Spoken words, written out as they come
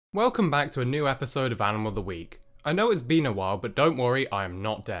Welcome back to a new episode of Animal of the Week. I know it's been a while, but don't worry, I am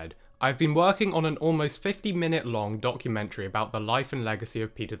not dead. I've been working on an almost 50-minute long documentary about the life and legacy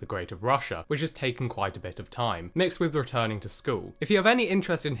of Peter the Great of Russia, which has taken quite a bit of time, mixed with returning to school. If you have any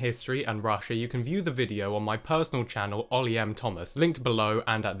interest in history and Russia, you can view the video on my personal channel, Ollie M. Thomas, linked below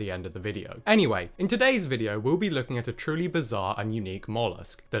and at the end of the video. Anyway, in today's video, we'll be looking at a truly bizarre and unique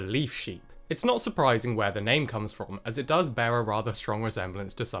mollusk, the leaf sheep. It's not surprising where the name comes from, as it does bear a rather strong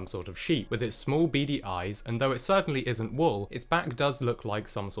resemblance to some sort of sheep, with its small beady eyes, and though it certainly isn't wool, its back does look like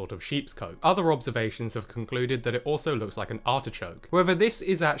some sort of sheep's coat. Other observations have concluded that it also looks like an artichoke. However, this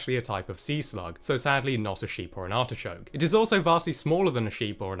is actually a type of sea slug, so sadly not a sheep or an artichoke. It is also vastly smaller than a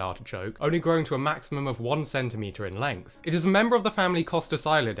sheep or an artichoke, only growing to a maximum of 1 centimeter in length. It is a member of the family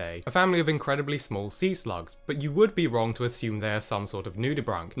Costocylidae, a family of incredibly small sea slugs, but you would be wrong to assume they are some sort of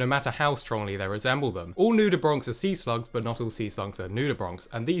nudibranch, no matter how strongly they resemble them. All nudibranchs are sea slugs, but not all sea slugs are nudibranchs,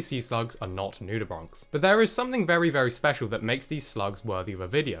 and these sea slugs are not nudibranchs. But there is something very, very special that makes these slugs worthy of a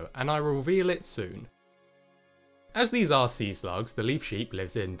video, and I will reveal it soon. As these are sea slugs, the leaf sheep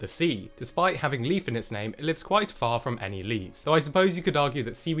lives in the sea. Despite having leaf in its name, it lives quite far from any leaves. Though I suppose you could argue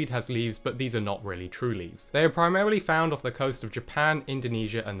that seaweed has leaves, but these are not really true leaves. They are primarily found off the coast of Japan,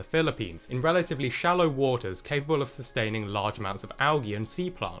 Indonesia, and the Philippines, in relatively shallow waters capable of sustaining large amounts of algae and sea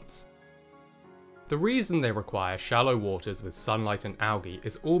plants. The reason they require shallow waters with sunlight and algae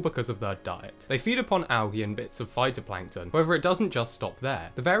is all because of their diet. They feed upon algae and bits of phytoplankton, however it doesn't just stop there.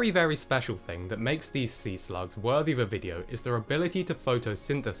 The very, very special thing that makes these sea slugs worthy of a video is their ability to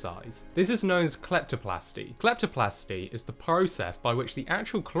photosynthesize. This is known as kleptoplasty. Kleptoplasty is the process by which the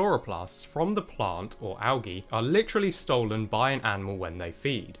actual chloroplasts from the plant, or algae, are literally stolen by an animal when they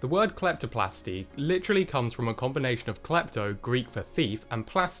feed. The word kleptoplasty literally comes from a combination of klepto, Greek for thief, and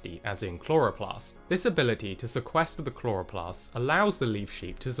plasty, as in chloroplast. This ability to sequester the chloroplasts allows the leaf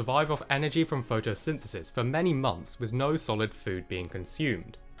sheep to survive off energy from photosynthesis for many months with no solid food being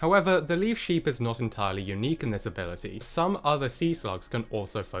consumed. However, the leaf sheep is not entirely unique in this ability. Some other sea slugs can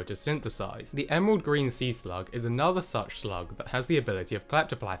also photosynthesize. The emerald green sea slug is another such slug that has the ability of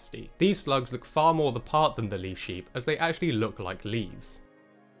kleptoplasty. These slugs look far more the part than the leaf sheep, as they actually look like leaves.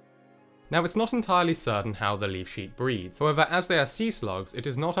 Now, it's not entirely certain how the leaf sheep breeds. However, as they are sea slugs, it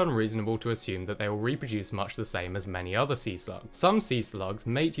is not unreasonable to assume that they will reproduce much the same as many other sea slugs. Some sea slugs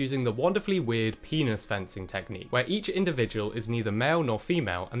mate using the wonderfully weird penis fencing technique, where each individual is neither male nor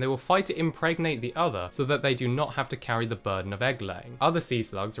female, and they will fight to impregnate the other so that they do not have to carry the burden of egg laying. Other sea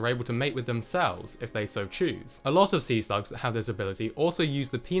slugs are able to mate with themselves, if they so choose. A lot of sea slugs that have this ability also use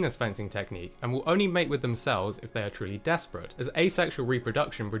the penis fencing technique, and will only mate with themselves if they are truly desperate, as asexual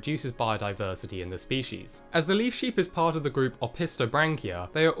reproduction reduces biodiversity in the species. As the leaf sheep is part of the group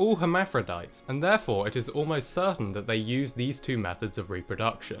Opistobranchia, they are all hermaphrodites, and therefore it is almost certain that they use these two methods of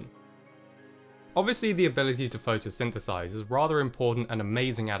reproduction. Obviously, the ability to photosynthesize is a rather important and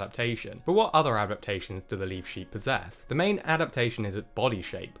amazing adaptation, but what other adaptations do the leaf sheep possess? The main adaptation is its body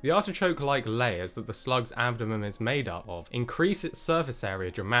shape. The artichoke-like layers that the slug's abdomen is made up of increase its surface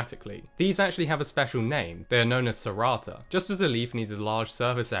area dramatically. These actually have a special name. They are known as serrata. Just as a leaf needs a large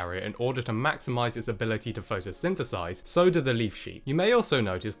surface area in order to maximize its ability to photosynthesize, so do the leaf sheep. You may also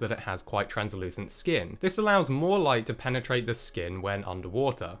notice that it has quite translucent skin. This allows more light to penetrate the skin when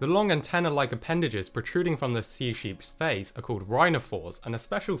underwater. The long antenna-like appendages protruding from the sea sheep's face are called rhinophores and are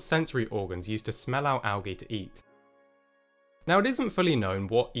special sensory organs used to smell out algae to eat. Now, it isn't fully known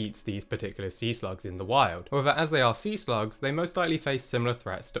what eats these particular sea slugs in the wild. However, as they are sea slugs, they most likely face similar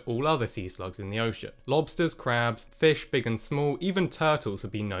threats to all other sea slugs in the ocean. Lobsters, crabs, fish big and small, even turtles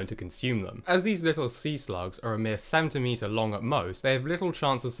have been known to consume them. As these little sea slugs are a mere centimeter long at most, they have little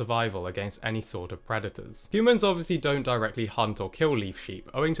chance of survival against any sort of predators. Humans obviously don't directly hunt or kill leaf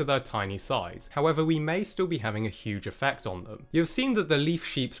sheep, owing to their tiny size. However, we may still be having a huge effect on them. You have seen that the leaf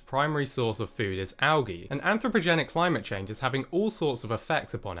sheep's primary source of food is algae, and anthropogenic climate change is having all sorts of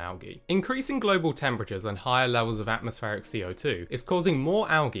effects upon algae. Increasing global temperatures and higher levels of atmospheric CO2 is causing more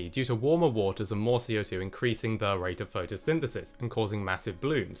algae due to warmer waters and more CO2 increasing the rate of photosynthesis and causing massive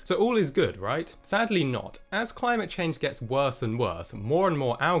blooms. So all is good, right? Sadly not. As climate change gets worse and worse, more and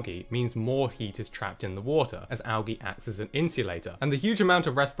more algae means more heat is trapped in the water, as algae acts as an insulator, and the huge amount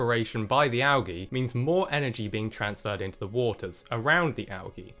of respiration by the algae means more energy being transferred into the waters around the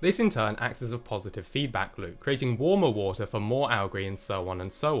algae. This in turn acts as a positive feedback loop, creating warmer water for more algae and so on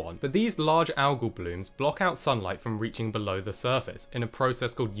and so on. But these large algal blooms block out sunlight from reaching below the surface in a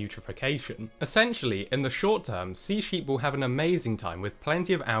process called eutrophication. Essentially, in the short term, sea sheep will have an amazing time with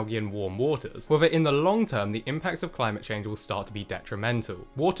plenty of algae and warm waters. However, in the long term, the impacts of climate change will start to be detrimental.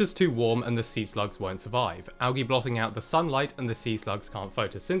 Water's too warm and the sea slugs won't survive, algae blotting out the sunlight and the sea slugs can't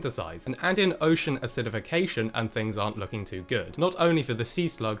photosynthesize, and add in ocean acidification and things aren't looking too good, not only for the sea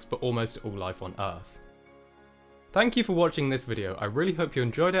slugs but almost all life on Earth. Thank you for watching this video. I really hope you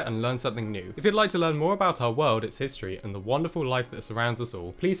enjoyed it and learned something new. If you'd like to learn more about our world, its history, and the wonderful life that surrounds us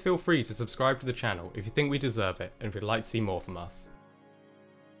all, please feel free to subscribe to the channel if you think we deserve it and if you'd like to see more from us.